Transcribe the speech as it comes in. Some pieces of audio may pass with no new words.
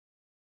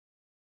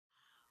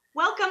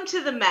Welcome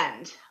to The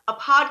Mend, a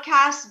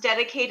podcast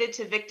dedicated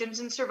to victims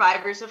and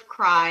survivors of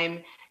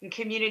crime and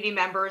community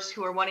members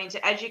who are wanting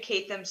to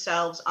educate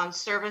themselves on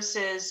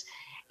services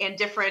and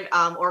different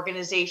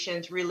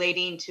organizations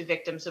relating to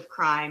victims of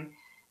crime.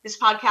 This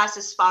podcast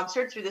is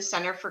sponsored through the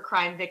Center for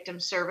Crime Victim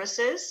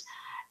Services.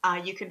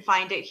 You can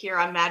find it here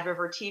on Mad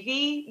River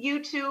TV,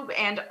 YouTube,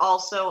 and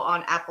also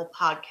on Apple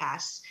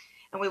Podcasts.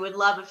 And we would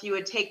love if you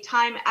would take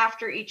time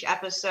after each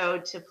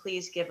episode to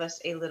please give us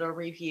a little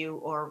review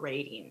or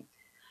rating.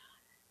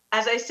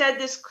 As I said,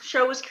 this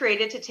show was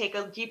created to take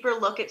a deeper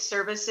look at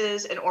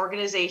services and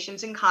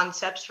organizations and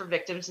concepts for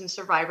victims and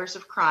survivors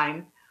of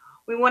crime.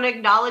 We want to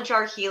acknowledge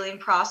our healing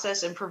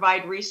process and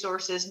provide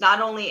resources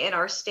not only in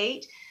our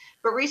state,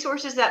 but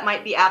resources that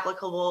might be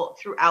applicable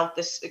throughout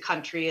this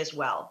country as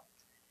well.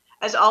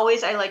 As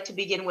always, I like to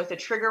begin with a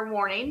trigger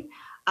warning.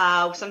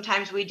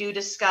 Sometimes we do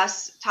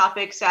discuss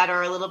topics that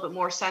are a little bit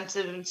more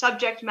sensitive in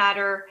subject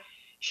matter,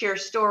 share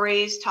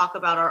stories, talk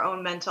about our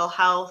own mental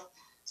health.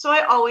 So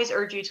I always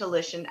urge you to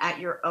listen at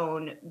your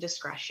own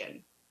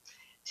discretion.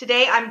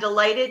 Today, I'm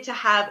delighted to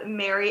have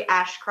Mary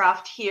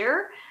Ashcroft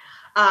here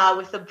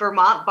with the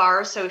Vermont Bar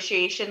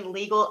Association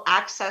Legal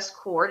Access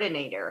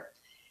Coordinator.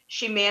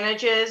 She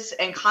manages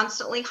and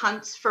constantly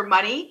hunts for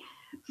money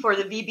for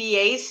the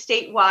VBA's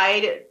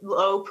statewide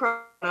low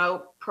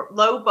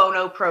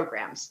Bono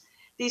programs.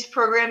 These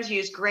programs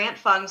use grant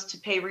funds to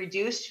pay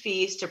reduced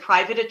fees to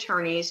private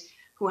attorneys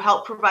who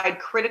help provide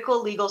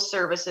critical legal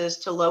services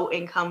to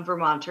low-income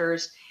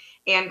Vermonters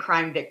and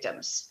crime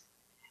victims.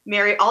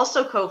 Mary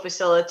also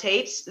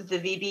co-facilitates the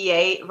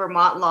VBA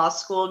Vermont Law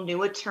School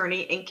New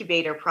Attorney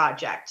Incubator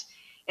Project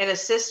and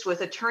assists with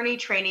attorney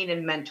training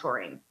and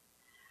mentoring.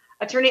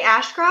 Attorney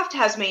Ashcroft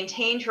has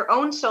maintained her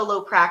own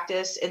solo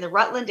practice in the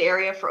Rutland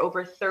area for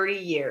over 30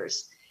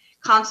 years,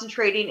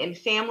 concentrating in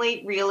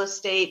family, real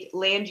estate,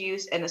 land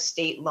use, and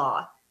estate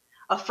law.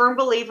 A firm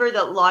believer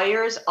that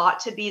lawyers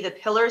ought to be the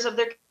pillars of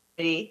their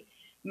community,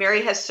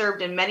 Mary has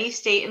served in many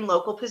state and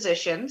local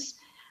positions,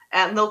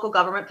 local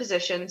government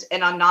positions,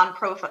 and on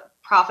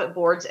nonprofit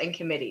boards and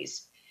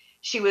committees.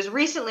 She was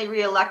recently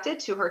reelected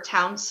to her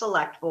town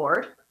select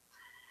board.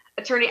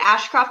 Attorney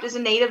Ashcroft is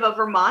a native of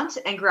Vermont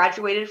and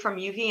graduated from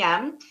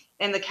UVM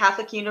and the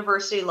Catholic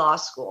University Law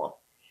School.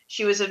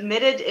 She was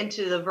admitted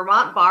into the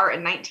Vermont Bar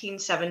in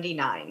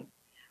 1979.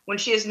 When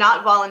she is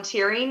not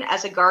volunteering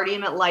as a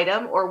guardian ad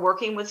litem or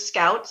working with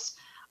scouts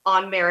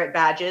on merit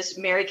badges,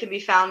 Mary can be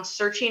found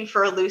searching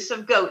for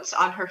elusive goats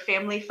on her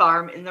family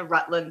farm in the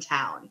Rutland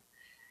town.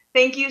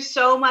 Thank you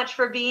so much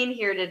for being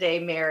here today,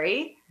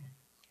 Mary.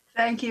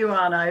 Thank you,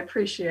 Anna. I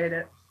appreciate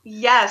it.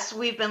 Yes,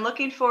 we've been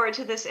looking forward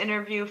to this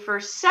interview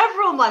for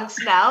several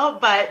months now,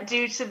 but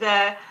due to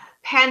the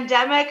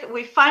pandemic,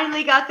 we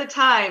finally got the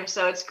time.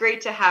 So it's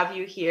great to have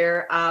you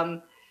here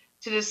to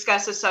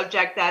discuss a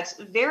subject that's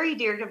very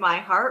dear to my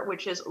heart,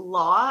 which is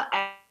law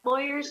and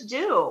lawyers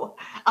do,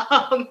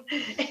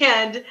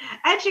 and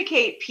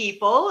educate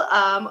people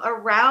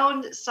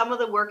around some of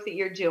the work that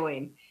you're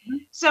doing.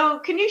 So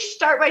can you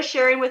start by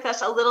sharing with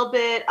us a little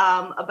bit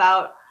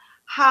about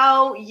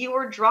how you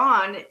were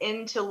drawn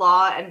into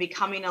law and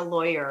becoming a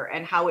lawyer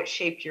and how it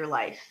shaped your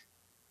life?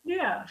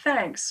 Yeah,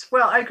 thanks.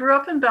 Well, I grew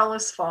up in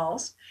Bellows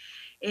Falls,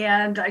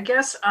 and I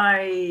guess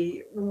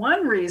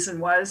one reason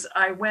was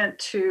I went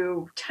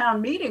to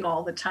town meeting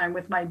all the time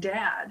with my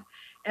dad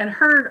and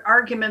heard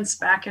arguments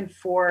back and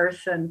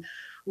forth and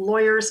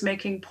lawyers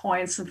making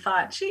points and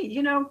thought,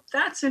 gee,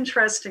 that's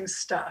interesting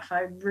stuff.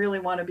 I really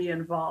want to be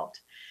involved.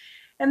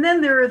 And then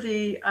there are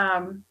the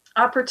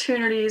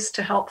opportunities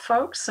to help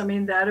folks. I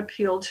mean, that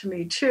appealed to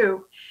me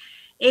too.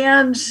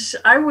 And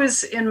I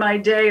was in my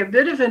day a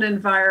bit of an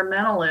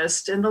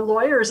environmentalist, and the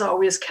lawyers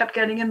always kept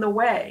getting in the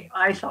way,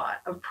 I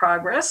thought, of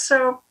progress.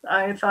 So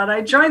I thought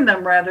I'd join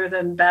them rather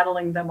than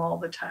battling them all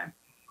the time.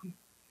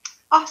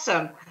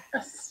 Awesome.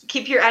 Yes.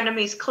 Keep your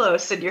enemies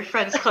close and your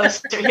friends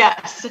closer.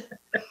 Yes.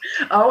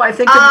 Oh, I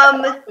think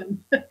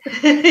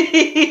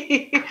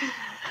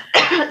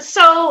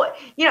So,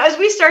 as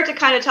we start to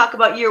kind of talk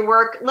about your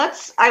work,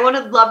 I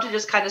would love to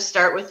just kind of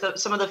start with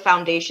some of the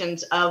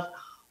foundations of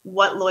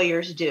what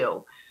lawyers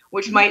do,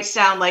 which might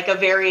sound like a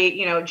very,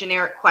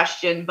 generic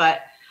question,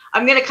 but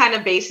I'm going to kind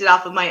of base it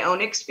off of my own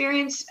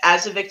experience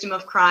as a victim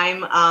of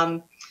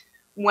crime.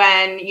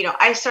 When,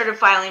 I started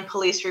filing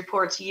police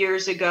reports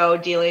years ago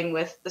dealing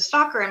with the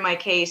stalker in my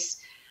case,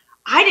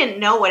 I didn't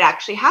know what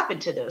actually happened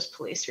to those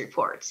police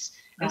reports.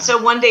 And so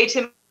one day,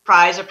 to my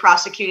surprise, a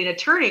prosecuting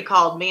attorney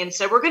called me and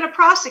said, we're going to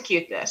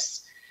prosecute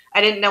this.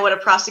 I didn't know what a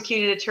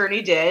prosecuting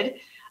attorney did.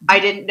 I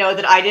didn't know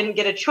that I didn't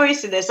get a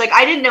choice in this.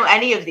 I didn't know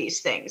any of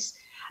these things.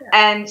 Yeah.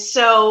 And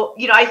so,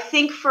 I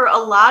think for a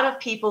lot of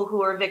people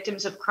who are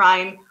victims of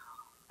crime,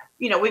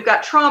 we've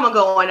got trauma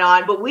going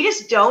on, but we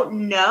just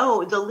don't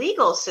know the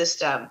legal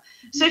system.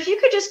 So if you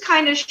could just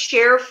kind of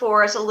share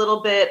for us a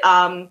little bit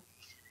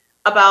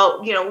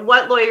about,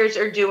 what lawyers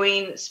are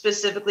doing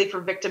specifically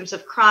for victims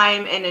of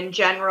crime and in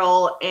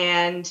general,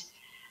 and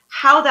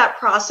how that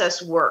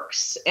process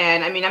works.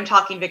 And I'm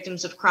talking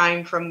victims of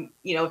crime from,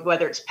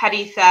 whether it's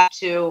petty theft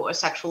to a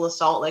sexual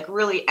assault,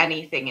 really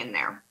anything in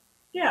there.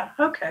 Yeah,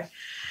 okay.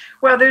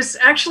 Well, there's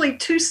actually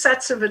two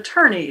sets of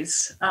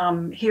attorneys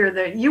here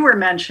that you were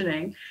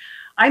mentioning.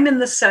 I'm in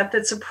the set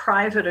that's a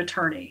private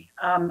attorney.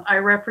 I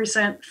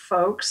represent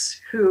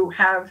folks who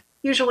have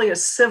usually a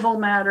civil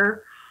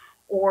matter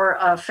or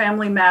a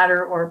family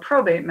matter or a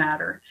probate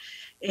matter.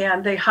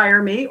 And they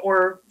hire me,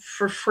 or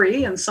for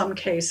free in some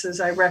cases,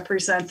 I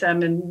represent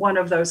them in one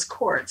of those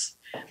courts.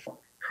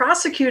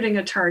 Prosecuting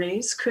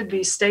attorneys could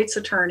be state's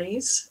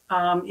attorneys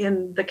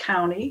in the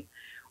county,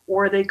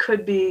 or they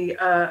could be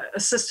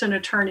assistant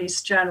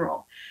attorneys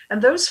general.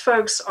 And those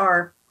folks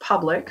are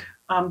public.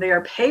 They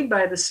are paid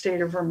by the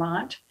state of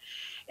Vermont,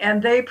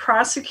 and they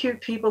prosecute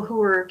people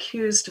who are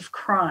accused of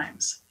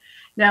crimes.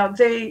 Now,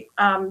 they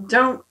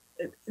don't,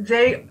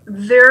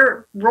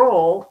 their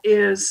role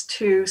is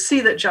to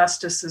see that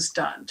justice is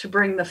done, to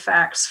bring the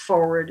facts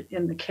forward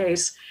in the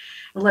case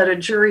and let a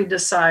jury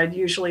decide,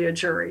 usually a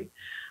jury.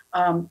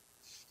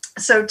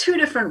 So two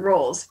different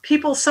roles.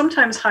 People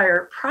sometimes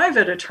hire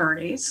private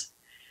attorneys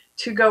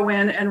to go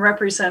in and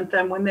represent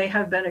them when they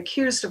have been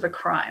accused of a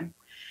crime.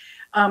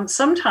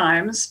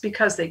 Sometimes,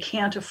 because they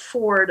can't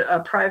afford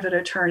a private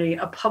attorney,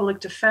 a public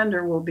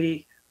defender will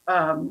be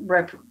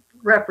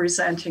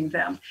representing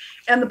them.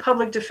 And the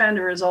public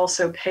defender is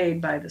also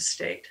paid by the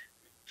state.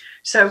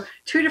 So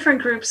two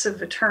different groups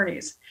of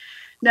attorneys.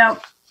 Now,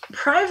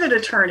 private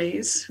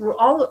attorneys,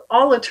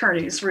 all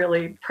attorneys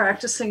really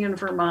practicing in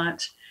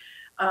Vermont,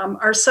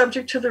 are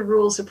subject to the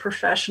rules of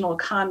professional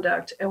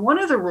conduct. And one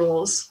of the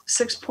rules,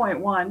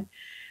 6.1,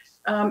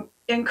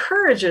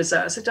 encourages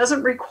us, it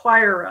doesn't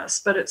require us,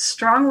 but it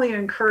strongly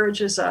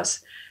encourages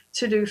us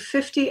to do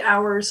 50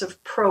 hours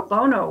of pro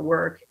bono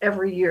work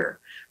every year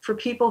for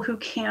people who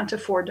can't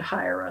afford to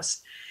hire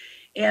us.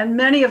 And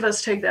many of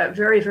us take that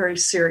very, very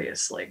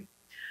seriously.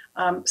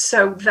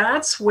 So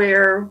that's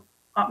where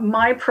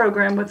my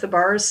program with the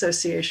Bar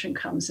Association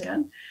comes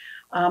in.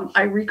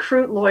 I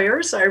recruit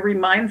lawyers. I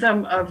remind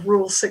them of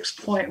Rule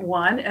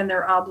 6.1 and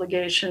their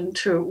obligation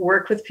to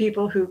work with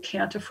people who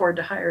can't afford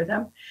to hire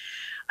them.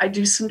 I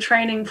do some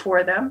training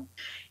for them,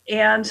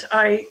 and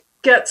I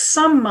get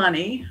some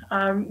money,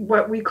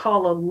 what we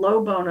call a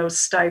low bono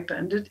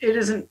stipend. It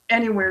isn't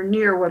anywhere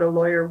near what a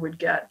lawyer would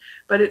get,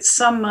 but it's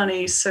some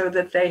money so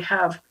that they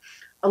have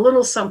a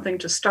little something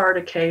to start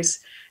a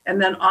case,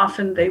 and then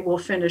often they will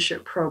finish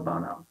it pro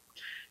bono.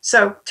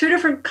 So two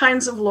different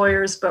kinds of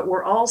lawyers, but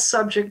we're all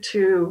subject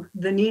to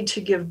the need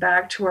to give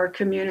back to our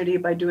community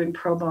by doing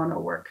pro bono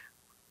work.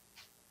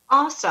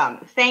 Awesome.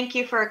 Thank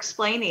you for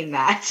explaining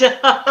that.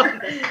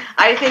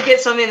 I think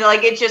it's something that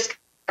like, it just,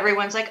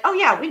 everyone's like, oh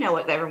yeah, we know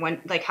what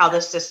everyone, like how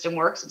the system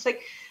works. It's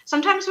like,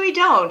 sometimes we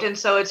don't. And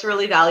so it's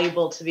really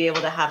valuable to be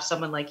able to have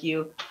someone like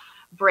you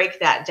break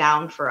that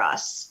down for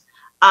us.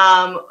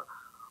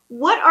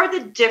 What are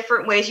the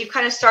different ways, you've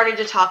kind of started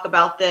to talk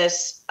about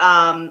this,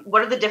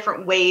 what are the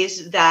different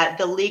ways that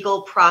the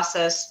legal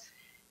process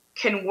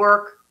can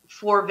work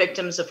for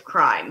victims of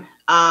crime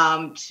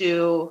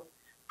to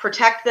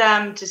protect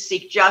them, to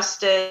seek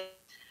justice?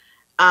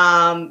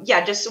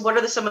 Just what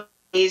are some of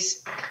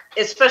these,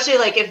 especially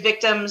like if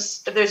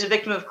there's a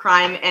victim of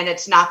crime and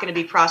it's not going to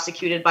be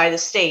prosecuted by the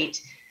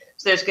state,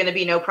 so there's going to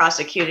be no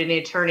prosecuting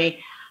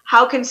attorney.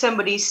 How can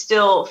somebody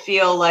still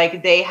feel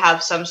like they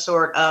have some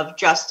sort of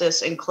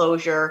justice and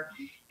closure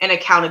and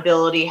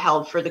accountability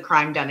held for the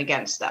crime done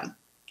against them?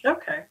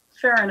 Okay,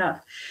 fair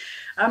enough.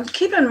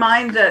 Keep in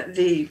mind that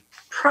the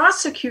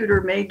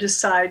prosecutor may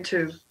decide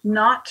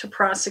not to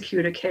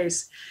prosecute a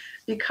case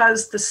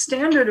because the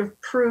standard of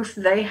proof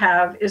they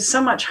have is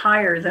so much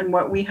higher than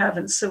what we have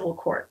in civil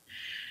court.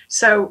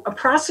 So a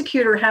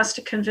prosecutor has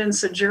to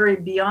convince a jury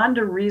beyond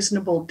a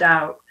reasonable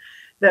doubt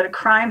that a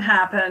crime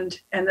happened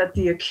and that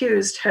the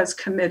accused has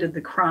committed the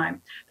crime.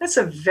 That's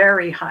a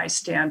very high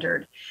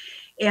standard.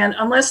 And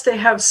unless they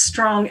have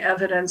strong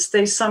evidence,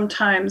 they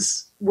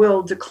sometimes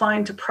will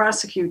decline to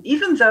prosecute,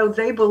 even though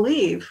they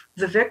believe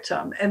the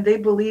victim and they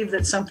believe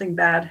that something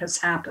bad has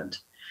happened.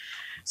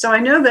 So I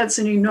know that's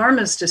an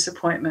enormous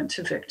disappointment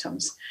to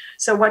victims.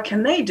 So what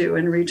can they do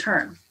in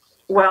return?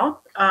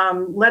 Well,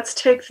 let's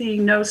take the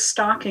no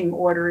stalking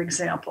order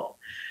example.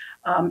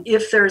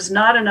 If there's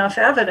not enough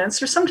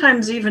evidence, or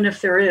sometimes even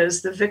if there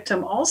is, the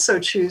victim also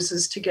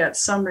chooses to get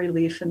some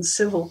relief in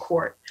civil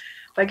court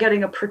by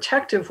getting a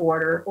protective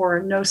order or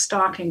a no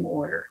stalking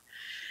order.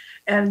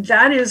 And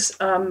that is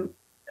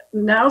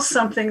now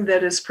something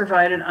that is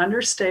provided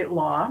under state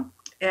law,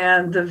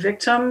 and the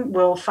victim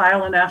will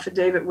file an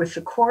affidavit with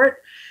the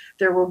court.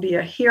 There will be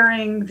a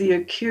hearing. The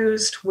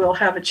accused will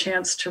have a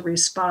chance to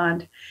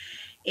respond.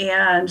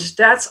 And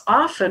that's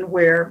often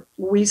where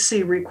we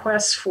see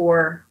requests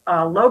for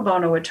low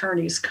bono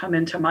attorneys come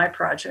into my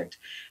project.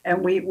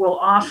 And we will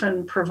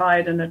often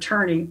provide an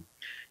attorney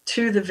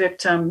to the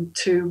victim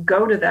to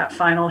go to that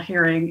final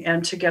hearing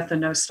and to get the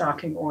no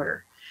stalking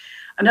order.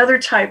 Another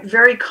type,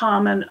 very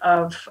common,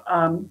 of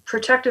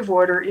protective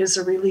order is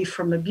a relief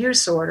from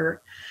abuse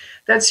order.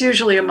 That's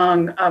usually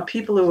among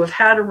people who have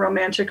had a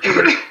romantic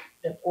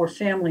relationship or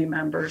family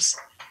members.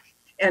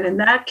 And in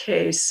that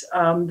case,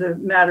 the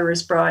matter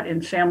is brought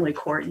in family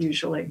court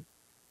usually.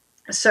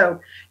 So,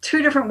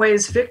 two different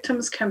ways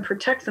victims can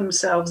protect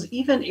themselves,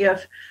 even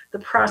if the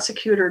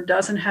prosecutor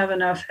doesn't have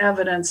enough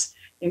evidence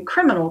in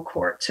criminal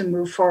court to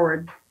move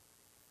forward.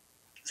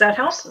 Does that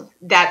help?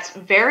 That's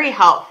very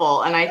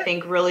helpful. And I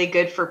think really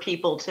good for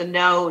people to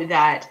know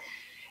that,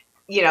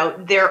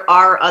 there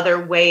are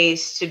other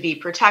ways to be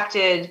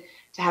protected,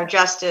 to have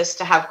justice,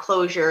 to have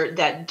closure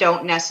that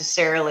don't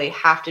necessarily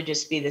have to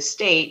just be the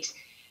state,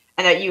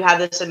 and that you have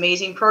this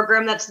amazing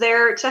program that's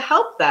there to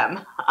help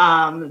them.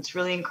 It's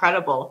really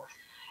incredible.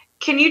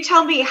 Can you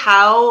tell me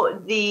how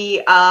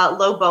the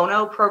Low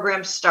Bono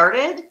program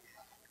started?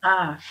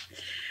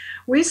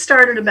 We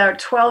started about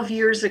 12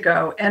 years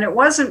ago, and it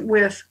wasn't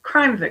with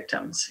crime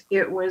victims.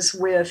 It was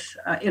with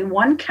in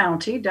one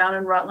county, down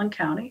in Rutland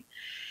County,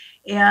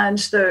 and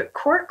the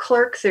court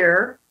clerk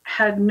there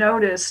had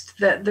noticed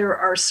that there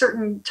are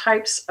certain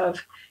types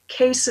of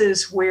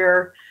cases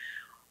where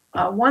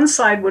one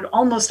side would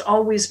almost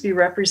always be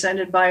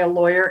represented by a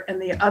lawyer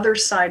and the other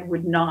side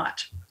would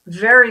not.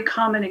 Very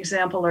common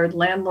example are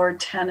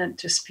landlord-tenant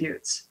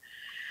disputes.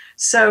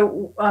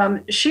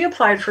 So she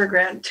applied for a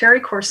grant. Terry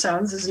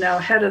Corsones is now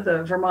head of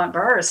the Vermont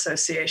Bar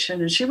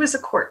Association, and she was a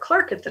court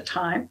clerk at the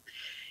time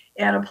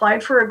and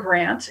applied for a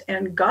grant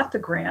and got the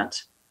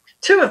grant.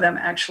 Two of them,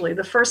 actually.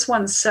 The first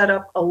one set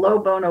up a low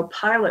bono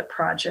pilot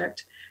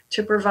project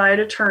to provide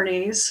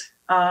attorneys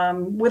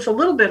with a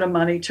little bit of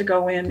money to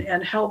go in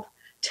and help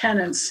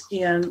tenants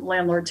in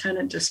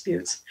landlord-tenant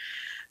disputes.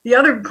 The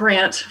other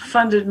grant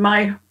funded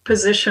my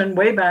position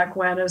way back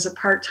when as a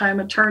part-time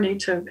attorney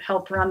to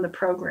help run the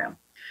program.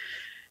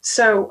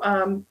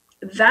 So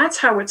that's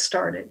how it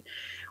started.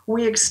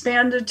 We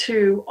expanded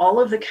to all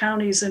of the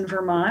counties in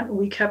Vermont.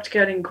 We kept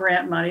getting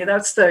grant money.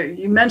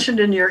 You mentioned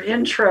in your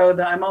intro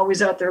that I'm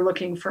always out there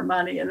looking for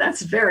money, and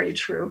that's very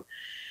true.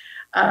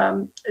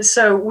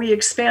 So we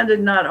expanded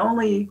not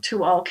only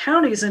to all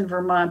counties in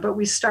Vermont, but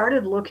we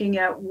started looking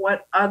at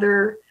what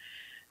other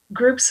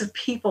groups of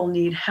people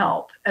need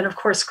help. And of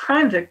course,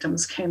 crime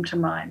victims came to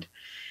mind.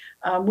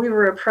 We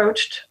were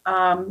approached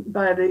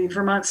by the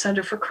Vermont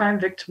Center for Crime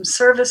Victim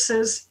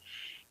Services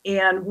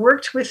and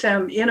worked with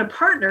them in a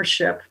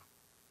partnership,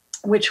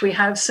 which we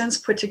have since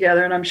put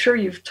together. And I'm sure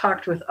you've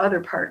talked with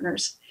other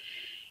partners.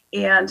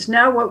 And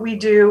now what we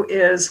do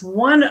is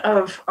one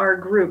of our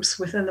groups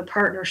within the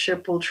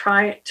partnership will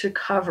try to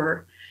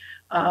cover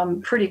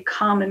pretty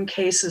common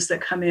cases that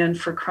come in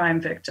for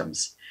crime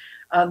victims.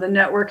 The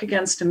Network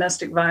Against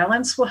Domestic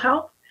Violence will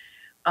help.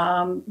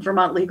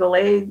 Vermont Legal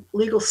Aid,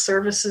 Legal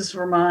Services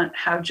Vermont,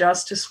 How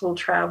Justice Will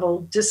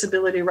Travel,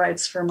 Disability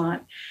Rights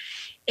Vermont,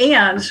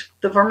 and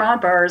the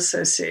Vermont Bar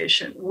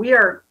Association. We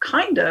are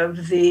kind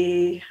of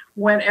the,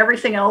 when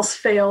everything else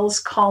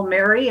fails, call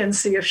Mary and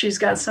see if she's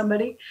got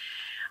somebody.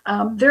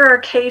 There are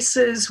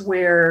cases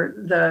where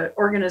the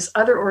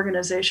other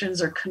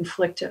organizations are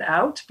conflicted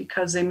out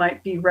because they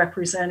might be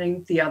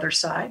representing the other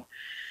side.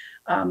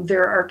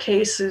 There are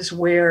cases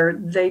where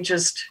they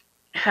just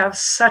have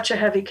such a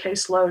heavy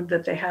caseload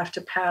that they have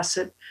to pass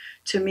it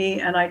to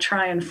me, and I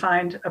try and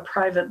find a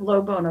private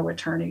low bono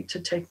attorney to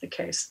take the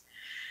case.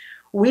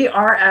 We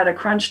are at a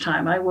crunch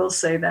time, I will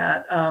say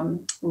that.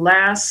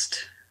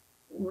 Last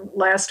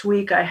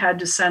week, I had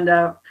to send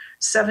out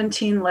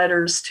 17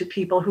 letters to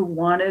people who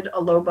wanted a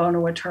low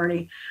bono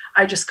attorney.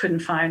 I just couldn't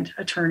find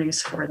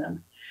attorneys for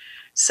them.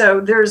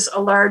 So there's a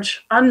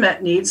large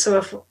unmet need. So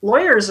if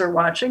lawyers are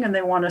watching and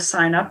they want to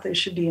sign up, they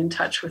should be in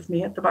touch with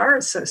me at the Bar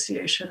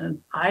Association,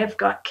 and I've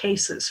got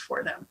cases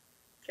for them.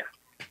 Yeah.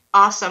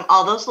 Awesome.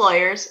 All those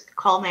lawyers,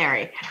 call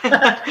Mary.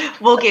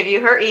 We'll give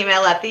you her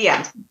email at the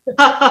end.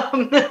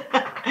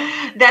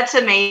 That's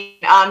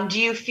amazing. Do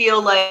you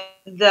feel like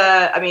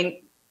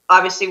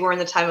obviously we're in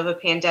the time of a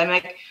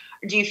pandemic.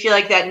 Do you feel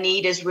like that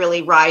need is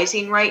really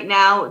rising right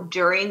now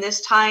during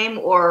this time,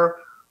 or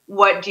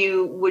would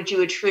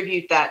you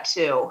attribute that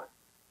to?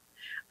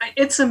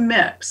 It's a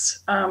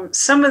mix.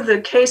 Some of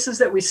the cases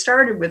that we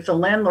started with, the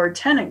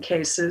landlord-tenant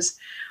cases,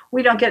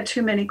 we don't get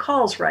too many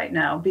calls right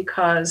now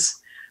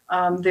because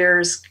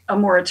there's a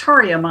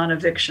moratorium on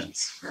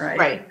evictions, right?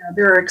 Right.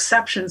 There are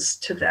exceptions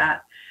to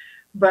that,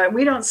 but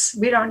we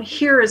don't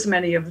hear as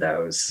many of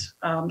those.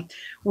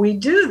 We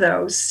do,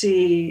 though,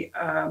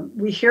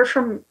 we hear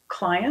from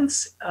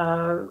clients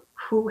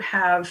who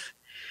have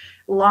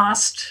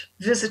lost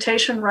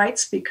visitation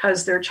rights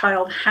because their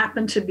child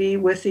happened to be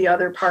with the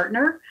other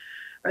partner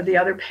or the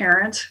other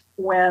parent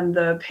when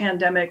the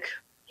pandemic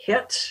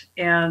hit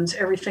and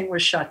everything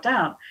was shut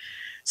down.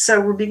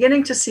 So we're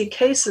beginning to see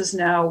cases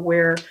now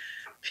where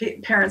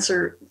parents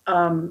are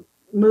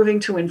moving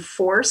to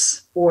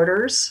enforce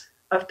orders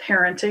of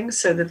parenting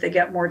so that they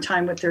get more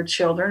time with their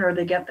children or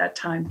they get that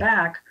time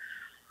back.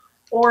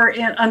 Or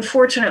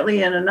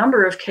unfortunately, in a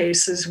number of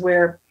cases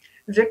where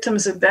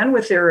victims have been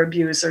with their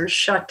abusers,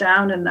 shut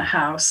down in the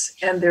house,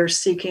 and they're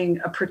seeking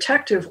a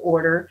protective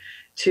order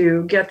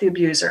to get the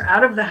abuser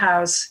out of the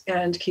house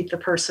and keep the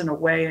person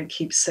away and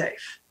keep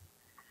safe.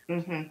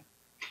 Mm-hmm.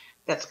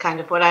 That's kind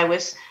of what I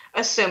was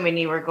assuming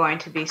you were going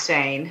to be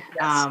saying.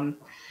 Yes.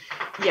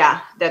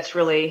 Yeah, that's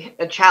really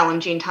a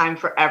challenging time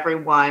for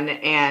everyone.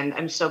 And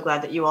I'm so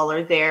glad that you all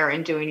are there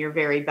and doing your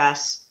very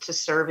best to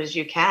serve as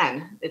you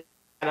can. It's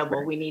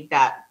incredible. We need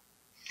that.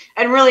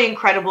 And really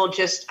incredible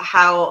just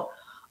how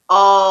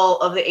all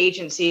of the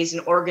agencies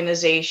and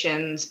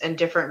organizations and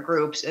different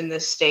groups in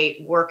this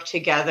state work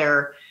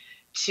together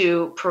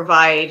to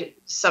provide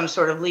some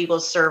sort of legal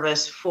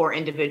service for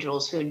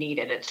individuals who need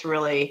it. It's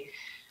really,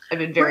 I've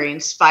been very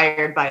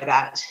inspired by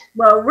that.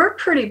 Well, we're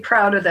pretty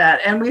proud of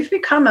that. And we've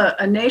become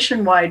a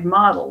nationwide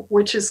model,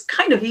 which is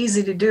kind of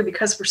easy to do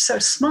because we're so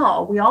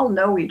small. We all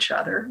know each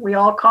other. We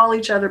all call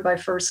each other by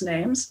first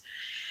names.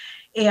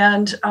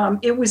 And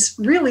it was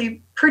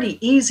really pretty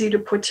easy to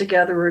put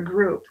together a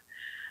group.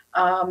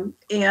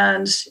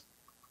 And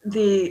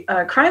the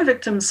crime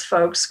victims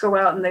folks go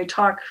out and they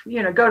talk,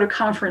 go to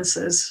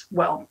conferences.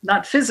 Well,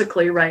 not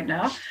physically right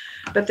now,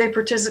 but they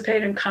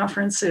participate in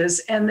conferences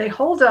and they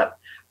hold up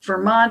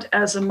Vermont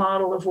as a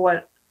model of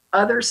what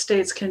other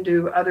states can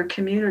do, other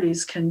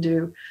communities can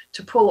do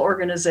to pull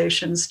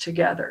organizations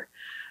together.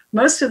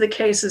 Most of the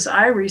cases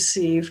I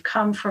receive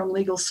come from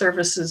Legal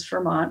Services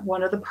Vermont,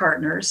 one of the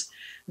partners.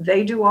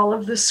 They do all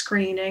of the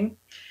screening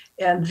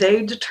and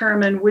they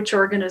determine which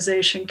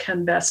organization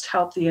can best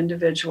help the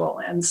individual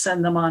and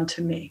send them on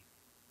to me.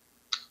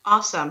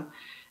 Awesome.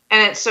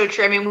 And it's so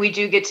true. I mean, we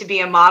do get to be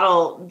a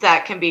model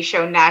that can be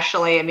shown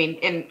nationally. I mean,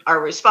 in our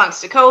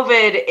response to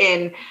COVID,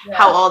 in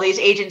how all these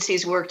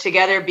agencies work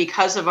together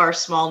because of our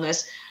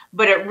smallness,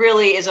 but it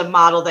really is a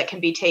model that can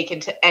be taken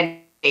to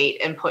any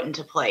state and put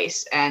into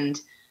place. And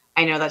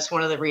I know that's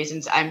one of the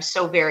reasons I'm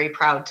so very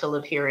proud to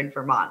live here in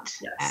Vermont.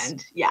 Yes.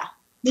 And yeah.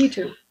 Me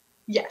too.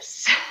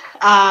 Yes.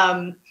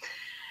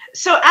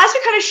 So as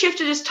we kind of shift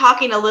to just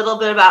talking a little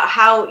bit about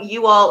how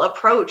you all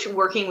approach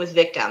working with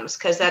victims,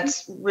 because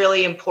that's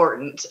really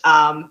important.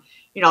 I'll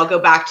go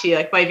back to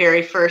like my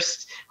very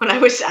first, when I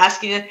was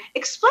asking to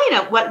explain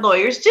what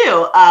lawyers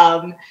do.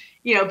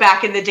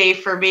 Back in the day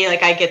for me,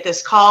 like I get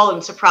this call and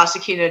it's a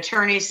prosecuting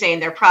attorney saying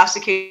they're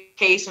prosecuting a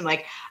case. I'm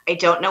like, I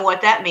don't know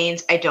what that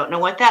means. I don't know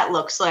what that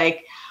looks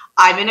like.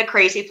 I'm in a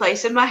crazy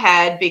place in my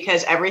head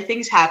because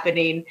everything's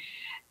happening.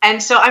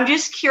 And so I'm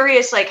just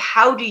curious, like,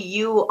 how do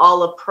you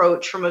all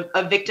approach from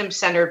a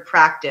victim-centered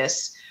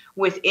practice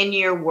within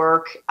your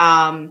work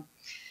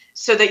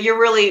so that you're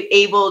really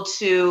able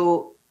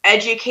to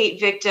educate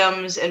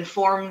victims,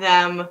 inform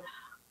them,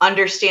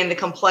 understand the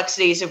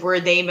complexities of where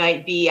they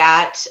might be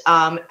at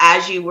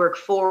as you work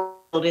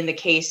forward in the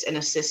case and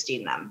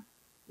assisting them?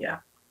 Yeah.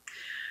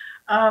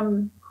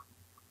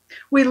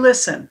 We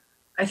listen.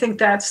 I think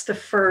that's the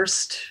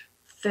first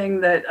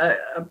thing that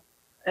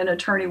an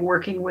attorney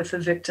working with a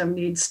victim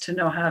needs to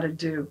know how to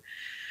do.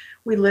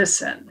 We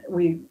listen.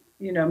 We,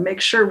 make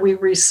sure we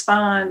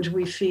respond,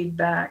 we feed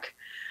back.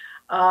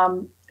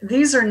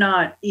 These are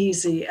not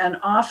easy, and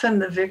often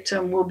the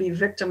victim will be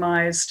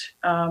victimized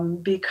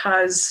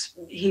because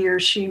he or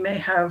she may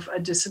have a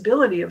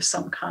disability of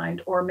some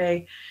kind or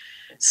may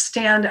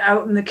stand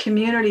out in the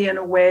community in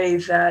a way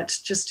that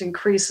just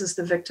increases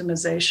the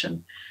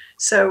victimization.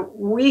 So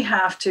we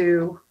have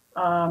to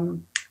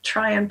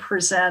try and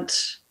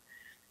present,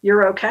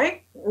 you're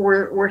okay.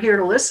 We're here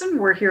to listen.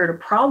 We're here to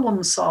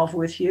problem solve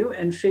with you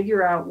and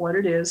figure out what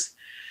it is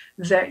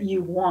that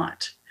you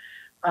want.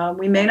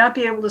 We may not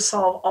be able to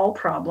solve all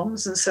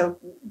problems. And so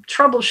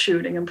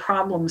troubleshooting and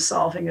problem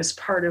solving is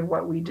part of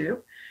what we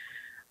do.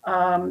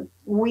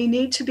 We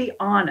need to be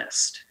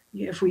honest.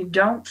 If we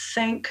don't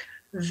think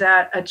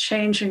that a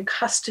change in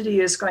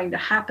custody is going to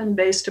happen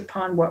based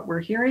upon what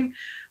we're hearing,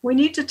 we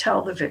need to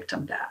tell the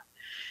victim that.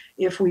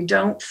 If we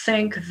don't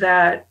think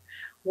that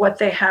what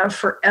they have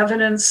for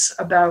evidence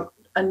about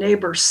a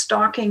neighbor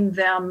stalking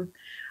them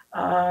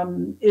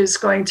is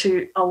going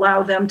to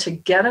allow them to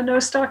get a no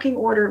stalking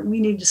order,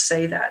 we need to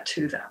say that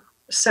to them.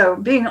 So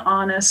being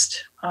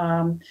honest,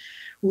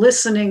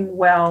 listening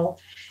well,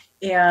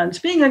 and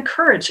being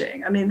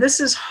encouraging. I mean, this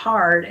is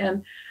hard.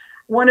 And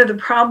one of the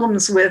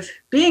problems with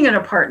being in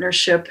a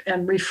partnership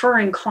and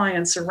referring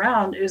clients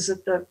around is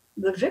that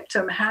the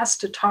victim has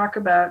to talk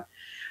about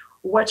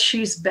what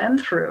she's been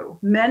through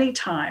many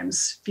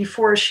times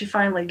before she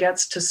finally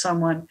gets to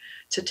someone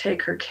to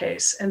take her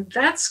case. And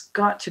that's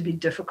got to be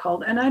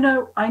difficult. And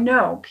I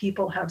know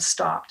people have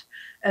stopped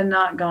and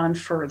not gone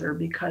further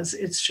because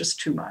it's just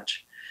too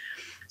much.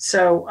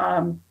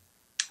 So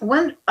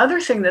one other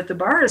thing that the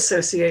Bar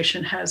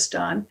Association has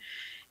done,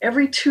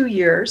 every 2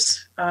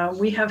 years,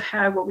 we have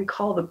had what we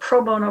call the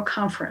Pro Bono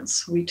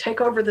Conference. We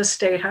take over the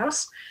State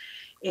House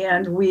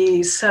and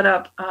we set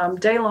up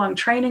day-long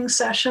training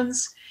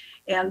sessions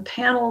and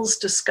panels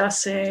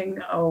discussing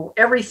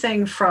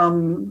everything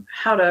from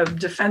how to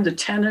defend a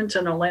tenant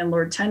in a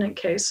landlord-tenant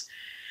case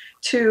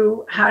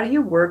to how do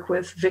you work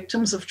with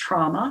victims of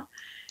trauma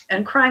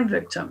and crime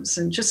victims.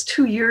 And just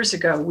 2 years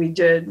ago,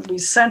 we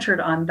centered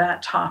on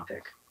that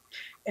topic.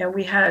 And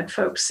we had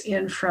folks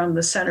in from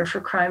the Center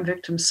for Crime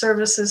Victim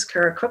Services,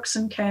 Kara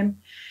Cookson came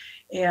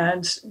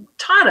and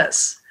taught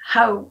us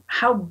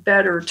how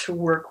better to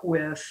work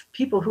with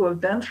people who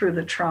have been through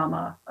the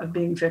trauma of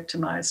being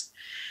victimized.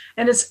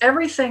 And it's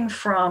everything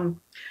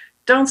from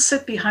Don't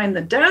sit behind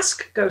the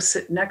desk. Go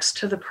sit next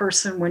to the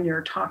person when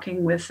you're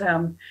talking with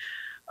them.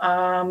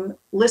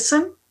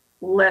 Listen,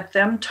 let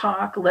them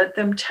talk, let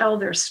them tell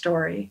their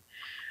story,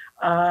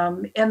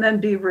 and then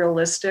be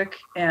realistic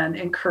and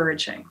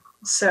encouraging.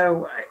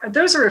 So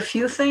those are a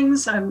few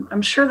things.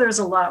 I'm sure there's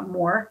a lot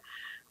more,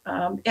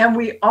 and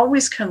we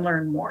always can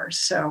learn more.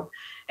 So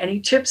any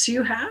tips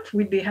you have,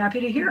 we'd be happy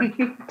to hear.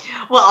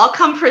 Well, I'll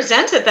come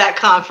present at that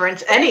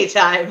conference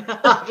anytime.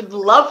 I would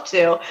love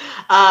to.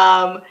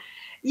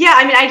 Yeah,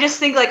 I mean, I just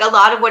think like a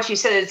lot of what you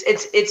said is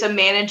it's a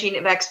managing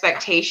of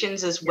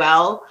expectations as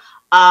well.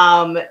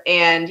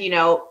 And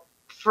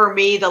for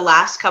me, the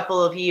last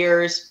couple of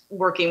years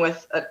working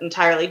with an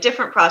entirely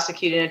different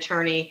prosecuting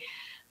attorney,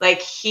 like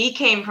he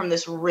came from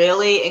this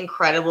really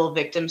incredible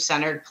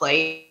victim-centered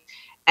place,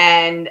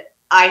 and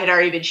I had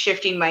already been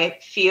shifting my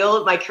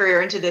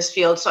career into this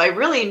field. So I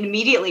really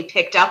immediately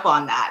picked up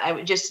on that. I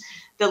would just,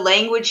 the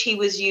language he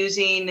was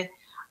using,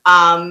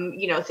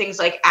 things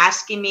like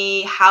asking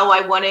me how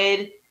I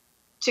wanted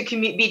to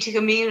be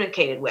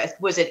communicated with.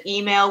 Was it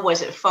email?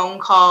 Was it phone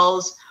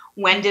calls?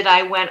 When did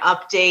I want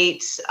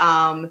updates?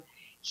 I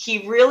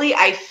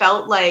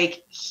felt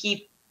like he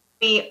put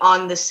me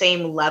on the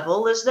same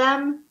level as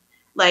them,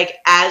 like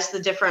as the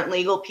different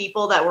legal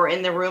people that were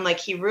in the room. Like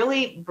he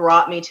really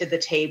brought me to the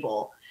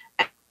table.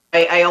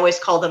 I always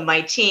call them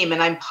my team,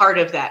 and I'm part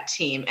of that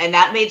team. And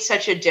that made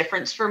such a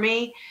difference for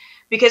me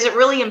because it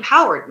really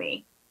empowered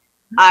me.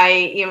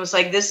 I was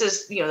like, this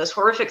is, this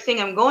horrific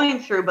thing I'm going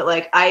through, but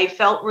like, I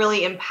felt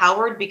really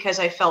empowered because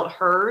I felt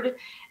heard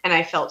and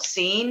I felt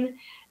seen,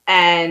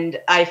 and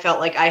I felt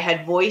like I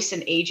had voice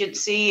and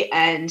agency,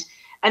 and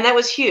that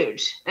was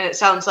huge. And it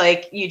sounds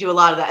like you do a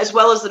lot of that, as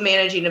well as the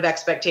managing of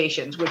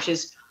expectations, which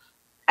is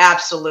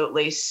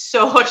absolutely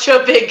such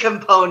a big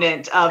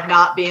component of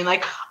not being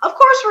like, of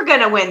course we're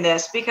going to win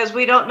this because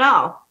we don't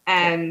know.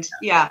 And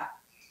yeah.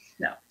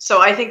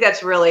 So I think I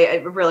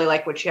really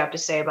like what you have to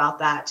say about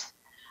that.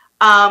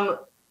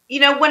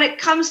 When it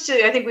comes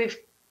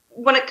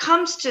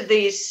to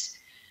these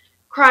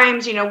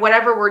crimes,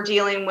 whatever we're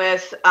dealing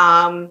with,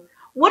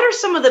 what are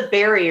some of the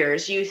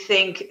barriers you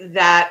think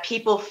that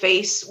people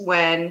face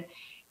when,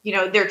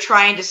 they're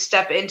trying to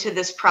step into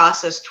this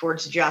process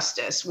towards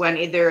justice, when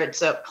either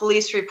it's a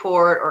police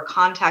report or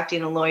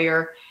contacting a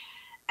lawyer?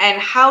 And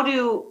how do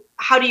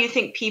you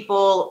think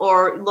people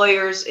or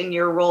lawyers in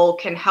your role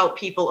can help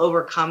people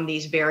overcome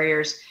these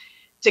barriers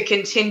to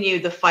continue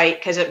the fight?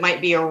 Because it might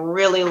be a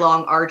really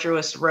long,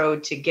 arduous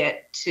road to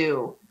get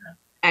to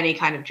any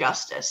kind of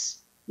justice.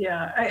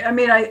 Yeah,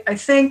 I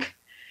think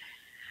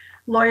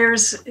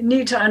lawyers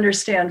need to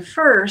understand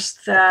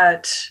first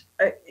that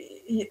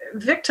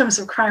victims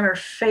of crime are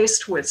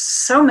faced with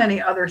so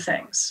many other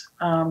things.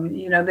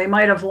 They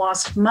might have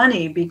lost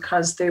money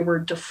because they were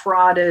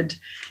defrauded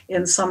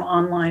in some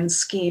online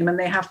scheme, and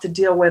they have to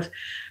deal with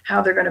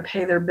how they're going to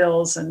pay their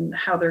bills and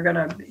how they're going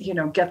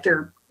to, get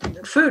their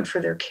food for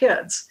their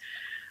kids.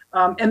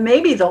 And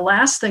maybe the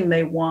last thing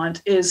they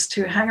want is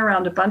to hang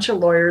around a bunch of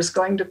lawyers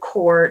going to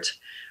court,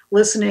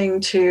 listening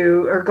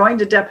to or going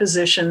to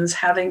depositions,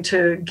 having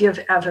to give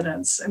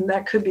evidence. And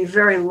that could be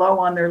very low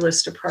on their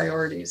list of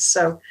priorities.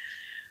 So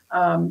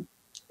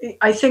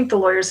I think the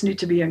lawyers need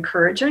to be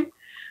encouraging.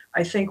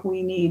 I think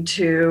we need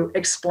to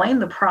explain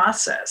the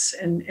process,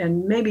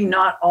 and maybe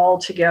not all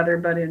together,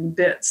 but in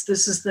bits.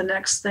 This is the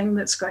next thing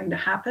that's going to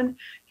happen.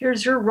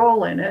 Here's your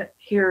role in it.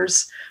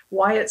 Here's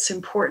why it's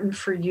important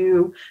for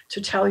you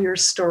to tell your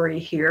story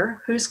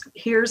here.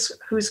 Here's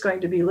who's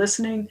going to be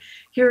listening.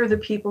 Here are the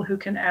people who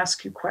can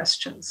ask you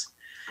questions,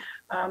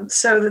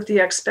 so that the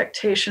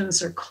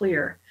expectations are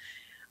clear.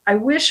 I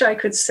wish I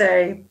could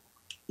say,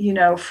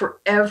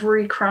 for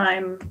every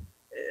crime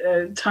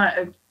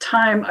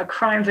time a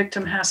crime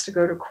victim has to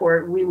go to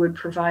court, we would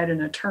provide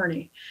an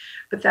attorney,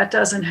 but that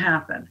doesn't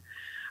happen.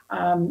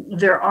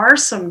 There are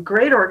some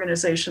great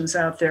organizations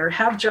out there.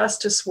 Have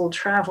Justice Will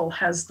Travel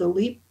has the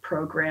LEAP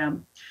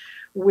program,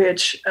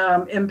 which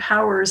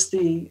empowers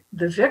the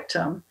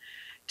victim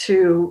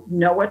to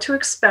know what to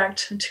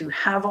expect, to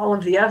have all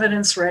of the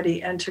evidence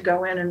ready, and to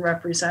go in and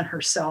represent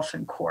herself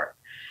in court.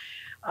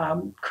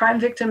 Crime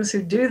victims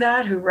who do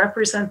that, who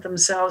represent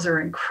themselves, are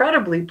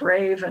incredibly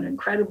brave and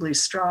incredibly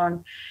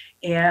strong.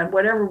 And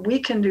whatever we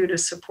can do to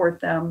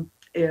support them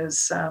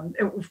is,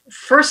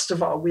 first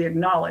of all, we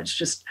acknowledge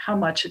just how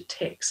much it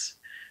takes.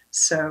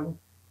 So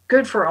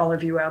good for all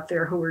of you out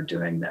there who are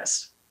doing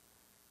this.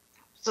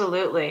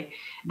 Absolutely.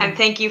 And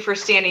thank you for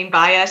standing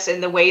by us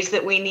in the ways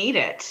that we need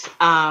it.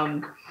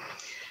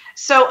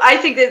 So I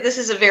think that this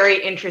is a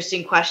very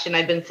interesting question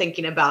I've been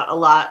thinking about a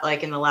lot,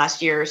 like in the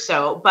last year or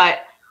so.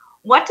 But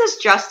what does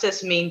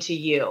justice mean to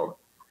you?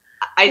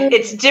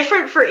 It's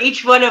different for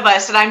each one of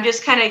us, and I'm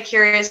just kind of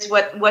curious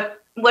what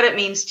it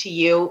means to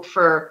you,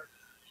 for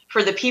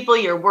the people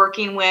you're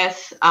working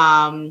with,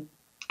 and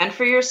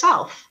for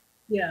yourself.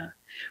 Yeah.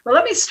 Well,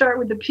 let me start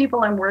with the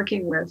people I'm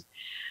working with.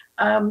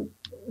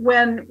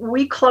 When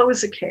we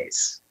close a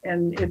case,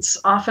 and it's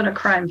often a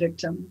crime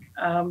victim,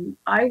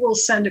 I will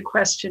send a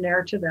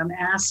questionnaire to them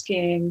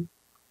asking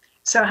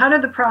So how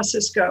did the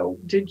process go?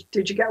 Did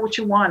you get what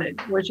you wanted?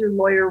 Was your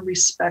lawyer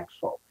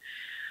respectful?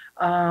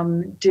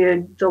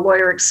 Did the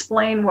lawyer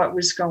explain what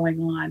was going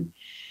on?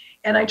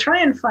 And I try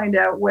and find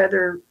out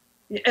whether,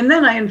 and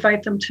then I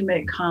invite them to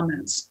make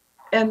comments.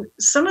 And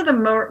some of the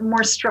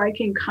more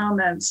striking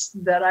comments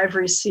that I've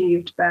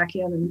received back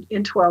in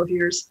 12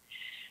 years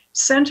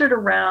centered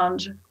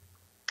around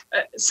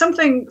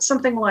something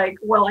like,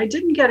 well, I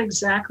didn't get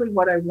exactly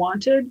what I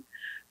wanted,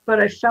 but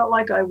I felt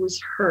like I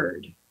was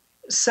heard.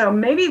 So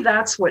maybe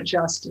that's what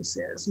justice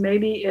is.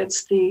 Maybe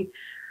it's the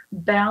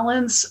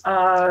balance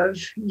of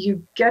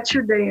you get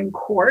your day in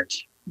court,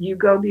 you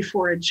go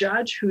before a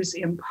judge who's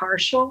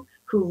impartial,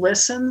 who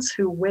listens,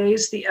 who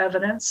weighs the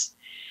evidence,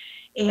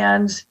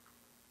 and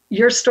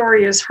your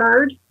story is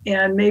heard,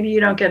 and maybe you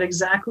don't get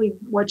exactly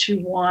what you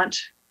want,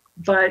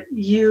 but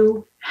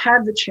you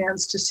had the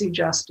chance to see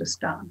justice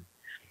done.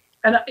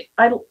 And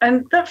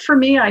and that for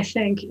me, I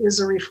think,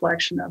 is a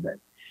reflection of it.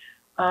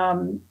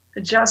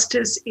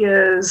 Justice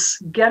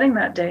is getting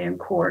that day in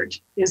court,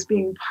 is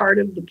being part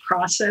of the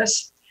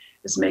process,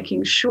 is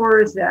making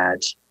sure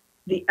that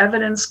the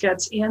evidence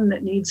gets in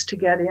that needs to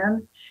get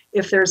in.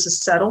 If there's a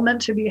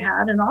settlement to be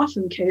had, and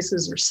often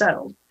cases are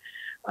settled,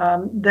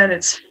 then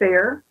it's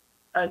fair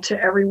to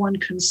everyone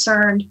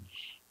concerned.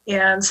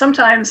 And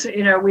sometimes,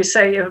 we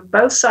say if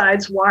both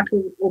sides walk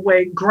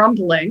away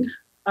grumbling,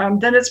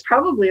 then it's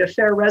probably a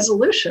fair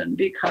resolution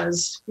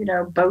because,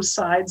 both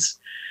sides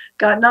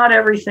got not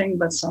everything,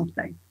 but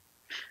something.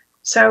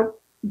 So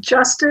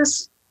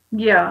justice,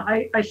 yeah,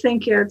 I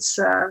think it's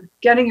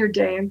getting your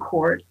day in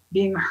court,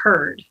 being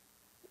heard.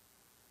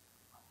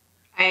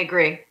 I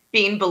agree.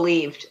 Being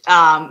believed.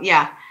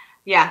 Yeah,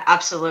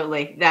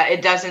 absolutely. That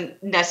it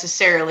doesn't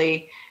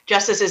necessarily,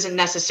 justice isn't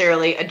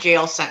necessarily a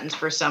jail sentence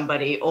for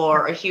somebody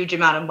or a huge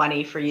amount of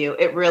money for you.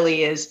 It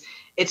really is,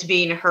 it's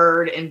being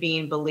heard and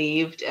being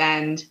believed.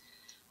 And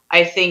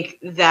I think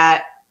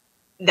that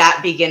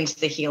begins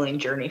the healing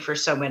journey for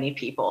so many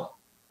people.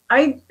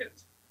 I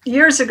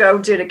years ago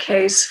did a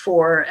case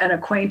for an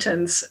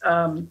acquaintance.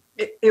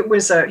 He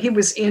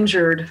was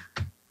injured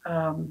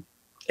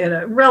in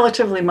a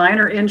relatively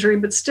minor injury,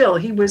 but still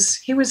he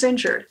was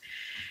injured.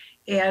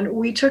 And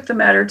we took the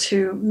matter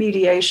to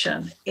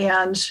mediation.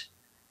 And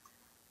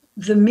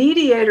the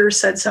mediator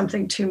said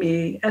something to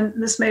me, and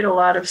this made a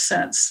lot of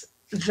sense,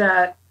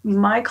 that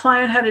my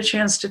client had a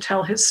chance to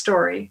tell his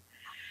story,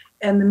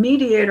 and the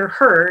mediator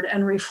heard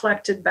and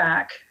reflected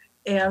back.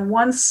 And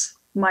once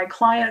my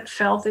client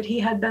felt that he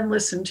had been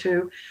listened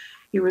to,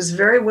 he was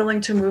very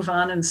willing to move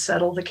on and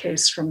settle the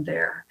case from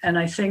there. And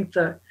I think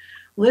the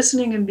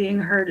listening and being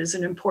heard is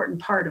an important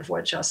part of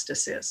what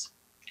justice is.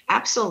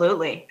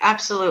 Absolutely.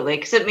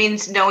 Because it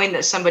means knowing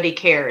that somebody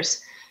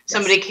cares.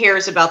 Somebody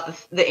cares about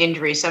the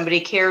injury. Somebody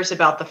cares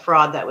about the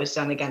fraud that was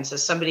done against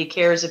us. Somebody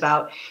cares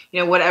about,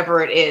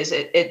 whatever it is.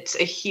 It's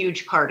a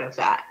huge part of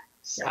that.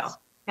 So,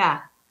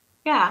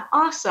 yeah,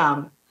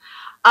 awesome.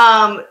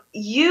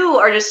 You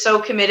are just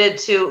so committed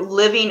to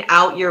living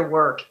out your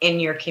work in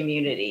your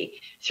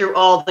community through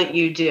all that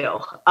you do.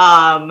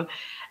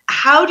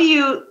 How do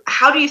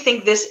you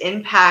think this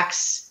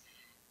impacts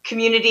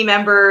community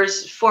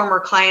members, former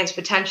clients,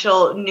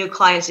 potential new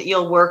clients that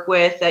you'll work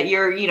with, that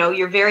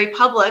you're very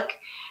public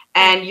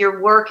and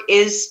your work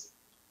is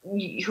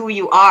who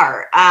you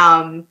are?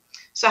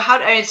 So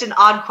it's an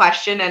odd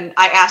question and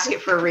I ask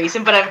it for a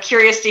reason, but I'm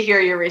curious to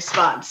hear your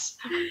response.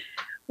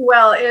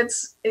 Well,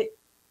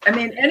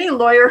 any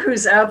lawyer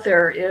who's out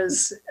there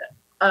is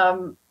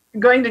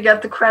going to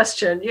get the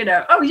question,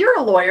 oh, you're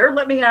a lawyer,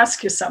 let me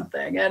ask you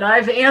something. And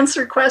I've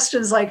answered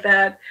questions like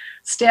that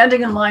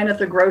standing in line at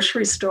the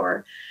grocery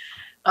store.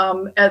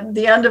 At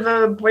the end of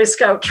a Boy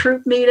Scout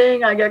troop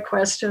meeting, I get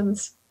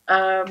questions.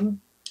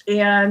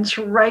 And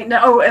right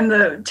now, in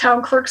the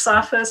town clerk's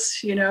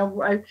office,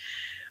 I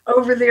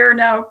over there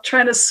now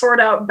trying to sort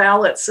out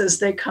ballots as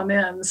they come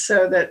in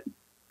so that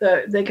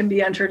they can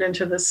be entered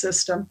into the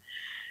system.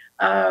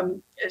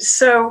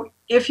 So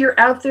if you're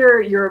out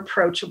there, you're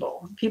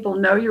approachable. People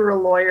know you're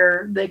a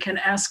lawyer. They can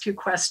ask you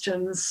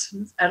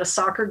questions at a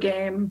soccer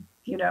game,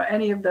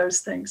 any of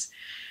those things.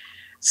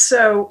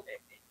 So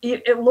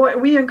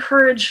we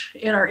encourage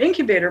in our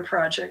incubator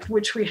project,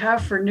 which we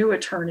have for new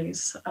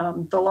attorneys,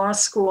 the law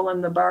school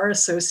and the bar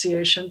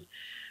association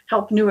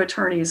help new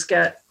attorneys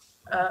get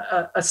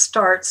a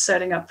start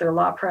setting up their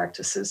law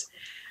practices.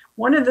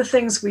 One of the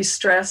things we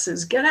stress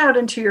is get out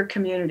into your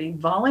community,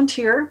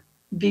 volunteer,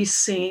 be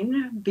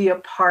seen, be a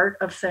part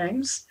of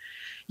things.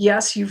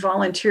 Yes, you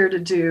volunteer to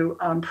do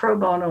pro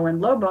bono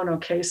and low bono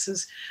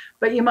cases,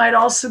 but you might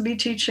also be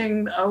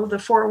teaching the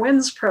Four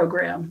Winds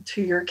program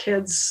to your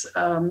kids'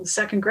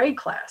 second grade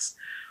class,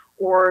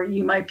 or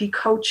you might be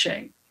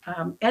coaching,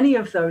 any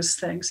of those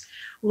things.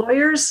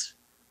 Lawyers,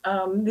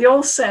 the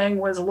old saying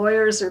was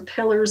lawyers are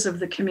pillars of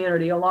the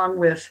community, along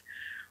with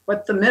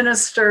what the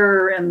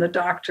minister and the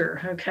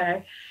doctor,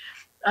 okay?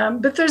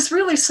 But there's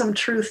really some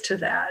truth to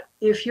that.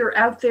 If you're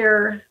out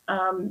there,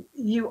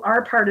 you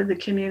are part of the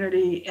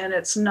community, and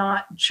it's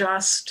not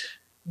just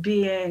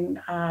being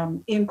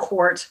in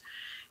court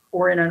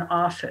or in an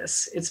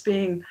office. It's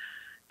being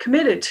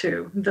committed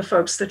to the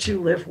folks that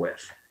you live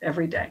with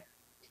every day.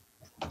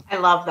 I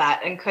love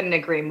that and couldn't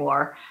agree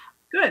more.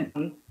 Good.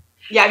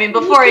 Yeah, I mean,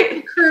 before I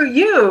recruit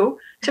you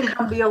to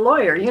come be a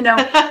lawyer, in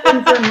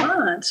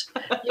Vermont,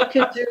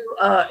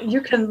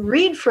 you can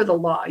read for the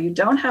law. You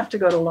don't have to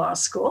go to law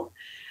school.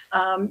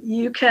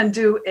 You can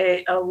do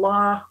a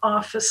law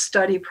office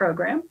study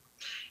program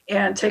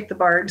and take the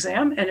bar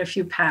exam. And if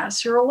you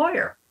pass, you're a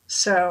lawyer.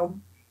 So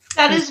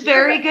that is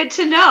very good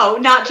to know,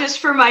 not just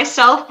for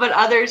myself, but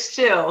others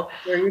too.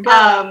 There you go.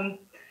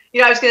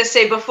 I was going to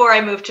say, before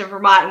I moved to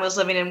Vermont and was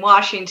living in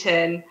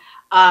Washington,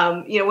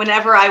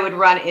 whenever I would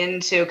run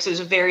into, because it was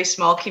a very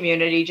small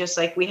community, just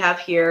like we have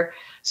here.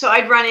 So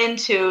I'd run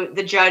into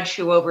the judge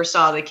who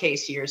oversaw the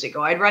case years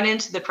ago. I'd run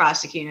into the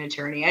prosecuting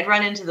attorney. I'd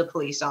run into the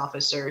police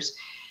officers.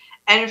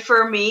 And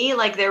for me,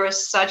 like, there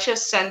was such a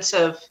sense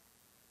of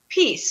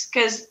peace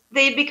because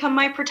they'd become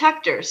my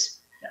protectors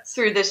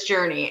through this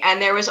journey.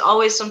 And there was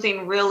always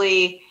something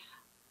really,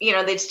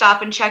 they'd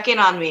stop and check in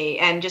on me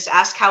and just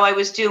ask how I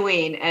was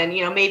doing and,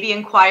 maybe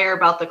inquire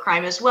about the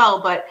crime as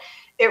well. But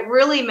it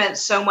really meant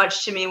so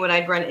much to me when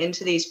I'd run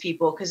into these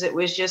people, because it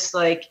was just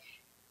like,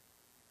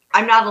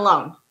 I'm not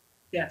alone.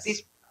 Yes.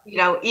 These,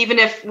 even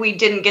if we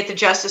didn't get the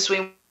justice we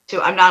want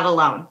to, I'm not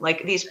alone.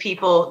 Like, these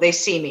people, they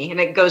see me,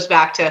 and it goes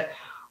back to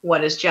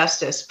what is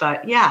justice.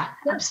 But yeah.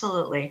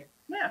 Absolutely.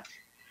 Yeah.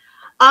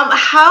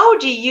 How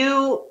do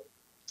you,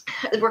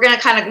 we're going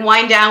to kind of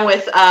wind down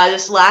with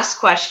this last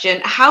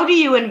question. How do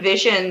you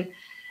envision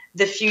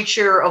the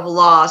future of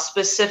law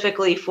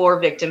specifically for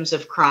victims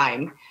of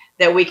crime,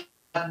 that we can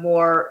have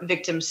more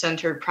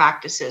victim-centered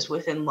practices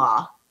within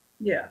law?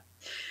 Yeah.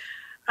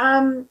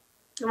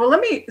 Well,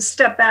 let me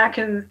step back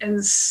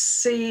and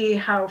see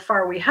how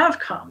far we have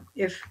come.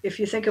 If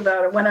you think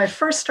about it, when I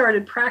first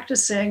started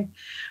practicing,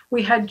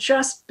 we had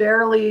just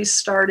barely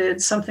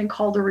started something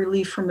called a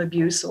relief from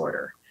abuse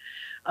order.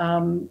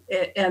 And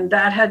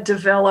that had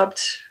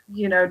developed,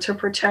 to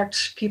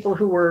protect people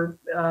who were,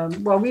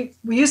 we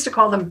used to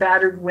call them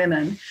battered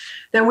women.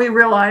 Then we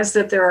realized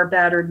that there are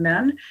battered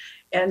men,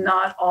 and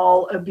not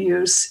all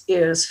abuse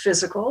is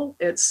physical,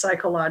 it's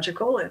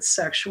psychological, it's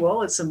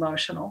sexual, it's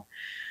emotional.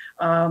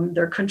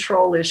 They're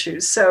control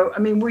issues. So,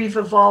 we've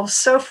evolved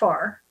so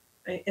far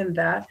in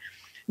that.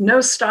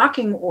 No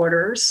stalking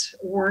orders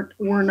were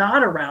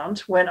not around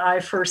when I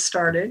first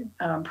started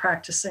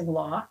practicing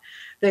law.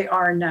 They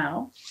are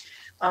now.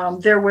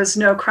 There was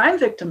no crime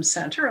victim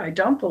center, I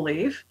don't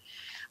believe.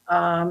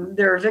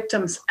 There are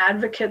victims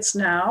advocates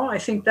now. I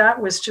think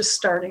that was just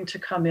starting to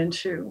come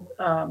into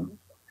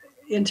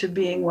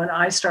being when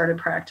I started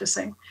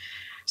practicing.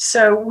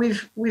 So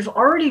we've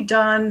already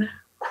done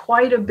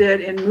quite a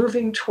bit in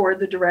moving toward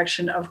the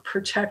direction of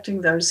protecting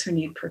those who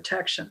need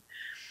protection.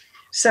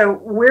 So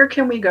where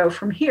can we go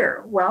from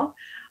here? Well,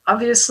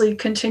 obviously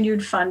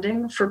continued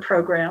funding for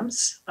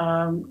programs.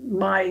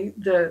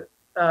 The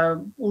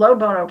Low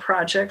Bono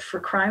project for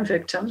crime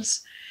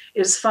victims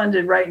is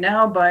funded right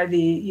now by the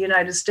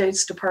United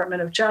States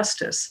Department of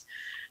Justice.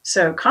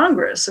 So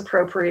Congress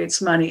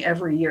appropriates money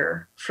every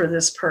year for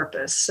this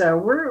purpose. So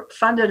we're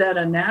funded at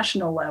a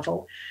national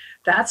level.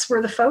 That's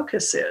where the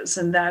focus is.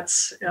 And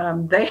that's,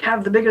 they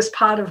have the biggest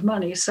pot of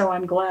money, so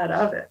I'm glad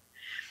of it.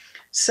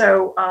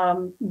 So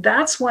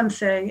that's one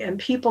thing. And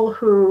people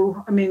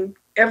who,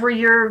 every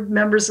year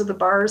members of the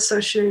Bar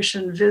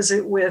Association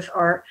visit with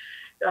our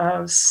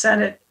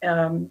Senate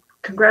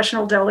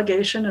congressional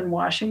delegation in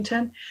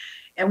Washington,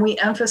 and we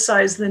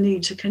emphasize the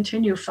need to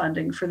continue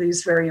funding for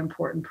these very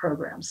important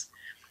programs.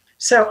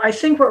 So I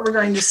think what we're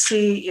going to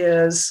see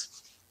is,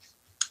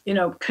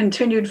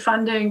 continued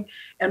funding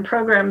and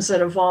programs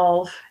that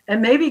evolve,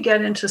 and maybe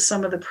get into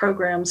some of the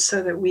programs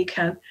so that we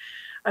can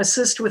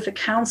assist with the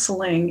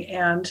counseling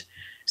and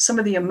some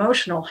of the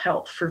emotional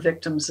health for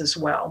victims as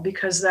well,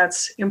 because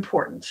that's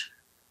important.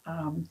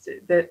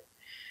 That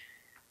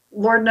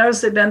Lord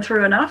knows they've been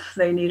through enough.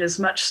 They need as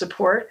much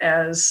support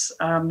as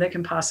they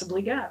can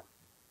possibly get.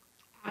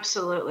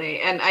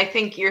 Absolutely. And I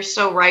think you're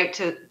so right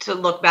to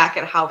look back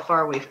at how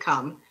far we've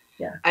come.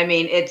 Yeah.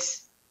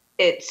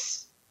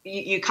 It's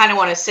you kind of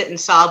want to sit and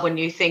sob when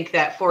you think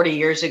that 40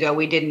 years ago,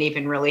 we didn't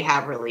even really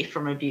have relief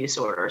from abuse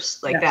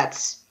orders.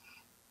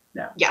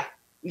 Yeah.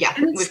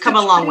 We've come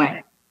a long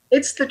way.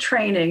 It's the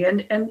training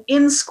and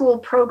in-school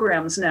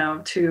programs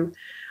now to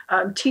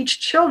teach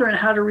children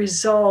how to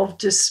resolve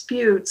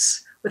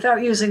disputes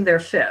without using their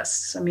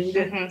fists.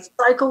 The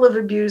cycle of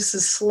abuse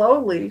is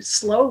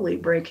slowly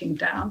breaking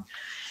down,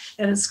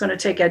 and it's going to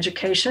take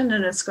education,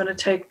 and it's going to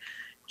take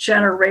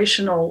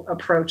generational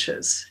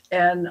approaches.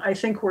 And I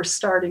think we're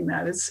starting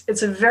that.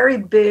 It's a very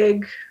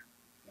big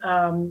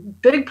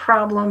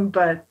problem,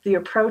 but the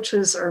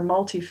approaches are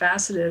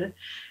multifaceted,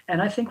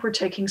 and I think we're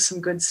taking some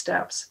good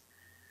steps.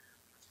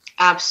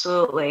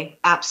 Absolutely.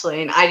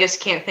 And I just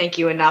can't thank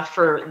you enough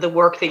for the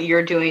work that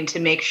you're doing to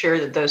make sure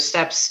that those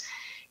steps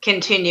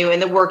continue,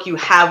 and the work you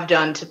have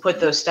done to put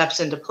those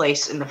steps into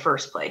place in the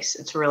first place.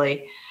 It's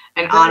really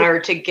an honor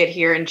to get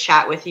here and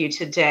chat with you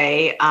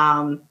today.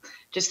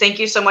 Just thank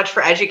you so much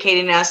for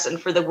educating us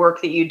and for the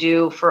work that you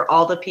do for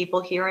all the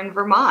people here in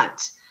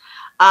Vermont.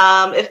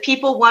 If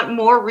people want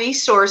more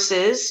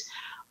resources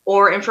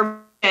or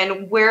information,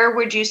 where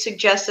would you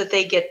suggest that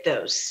they get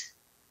those?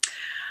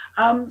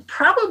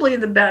 Probably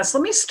the best.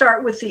 Let me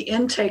start with the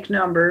intake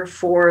number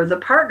for the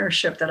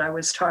partnership that I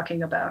was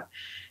talking about.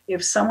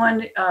 If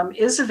someone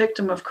is a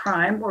victim of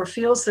crime or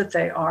feels that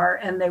they are,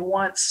 and they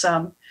want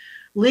some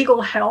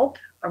legal help,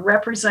 a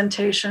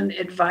representation,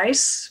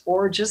 advice,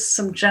 or just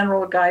some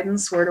general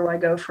guidance, where do I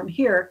go from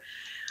here?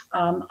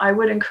 I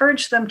would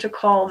encourage them to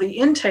call the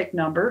intake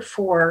number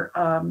for,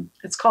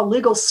 it's called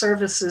Legal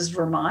Services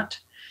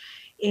Vermont.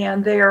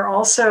 And they are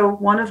also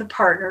one of the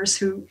partners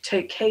who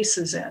take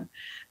cases in.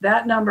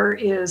 That number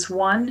is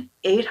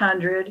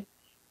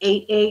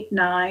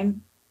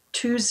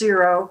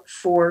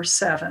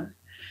 1-800-889-2047.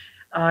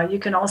 You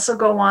can also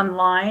go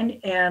online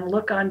and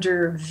look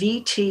under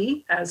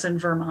VT, as in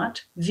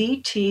Vermont,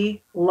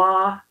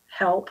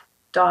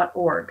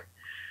 vtlawhelp.org.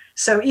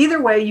 So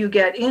either way you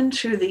get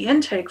into the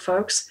intake,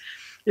 folks,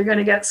 you're going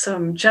to get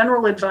some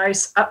general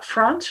advice up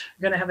front.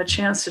 You're going to have a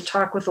chance to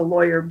talk with a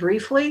lawyer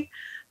briefly.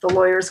 The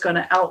lawyer is going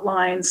to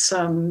outline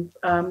some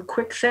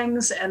quick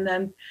things and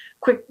then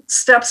quick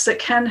steps that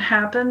can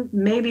happen,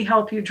 maybe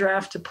help you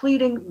draft a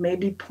pleading,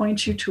 maybe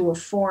point you to a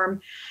form.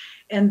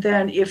 And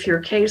then if your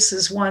case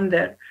is one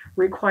that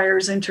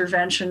requires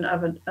intervention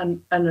of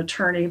an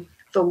attorney,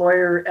 the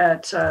lawyer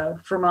at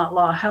Vermont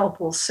Law Help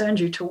will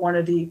send you to one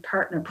of the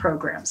partner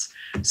programs.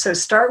 So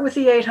start with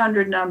the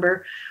 800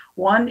 number,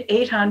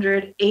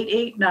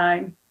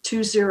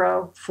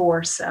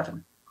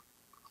 1-800-889-2047.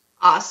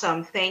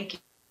 Awesome. Thank you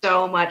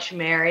so much,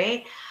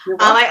 Mary.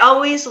 I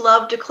always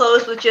love to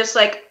close with just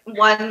like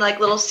one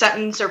little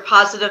sentence or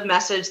positive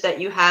message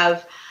that you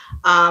have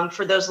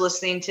for those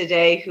listening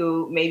today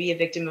who may be a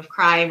victim of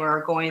crime or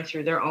are going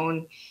through their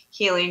own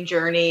healing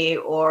journey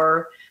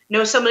or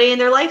know somebody in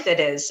their life that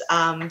is.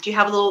 Do you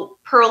have a little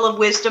pearl of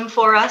wisdom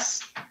for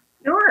us?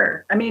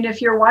 Sure. I mean, if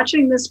you're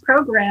watching this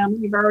program,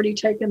 you've already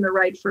taken the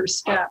right first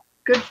step.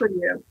 Good for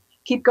you.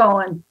 Keep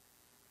going.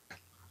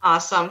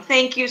 Awesome.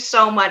 Thank you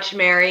so much,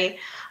 Mary.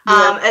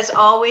 As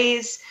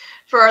always,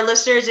 for our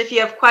listeners, if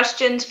you have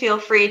questions, feel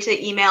free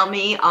to email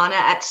me,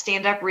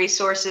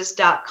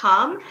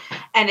 Anna@standupresources.com.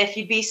 And if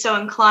you'd be so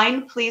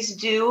inclined, please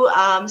do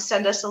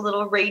send us a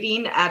little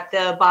rating at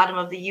the bottom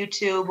of the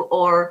YouTube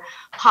or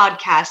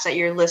podcast that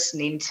you're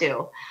listening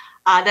to.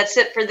 That's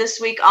it for this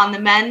week on The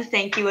Men.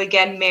 Thank you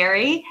again,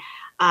 Mary.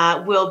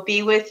 We'll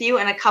be with you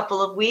in a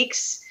couple of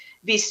weeks.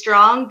 Be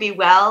strong, be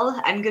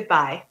well, and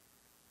goodbye.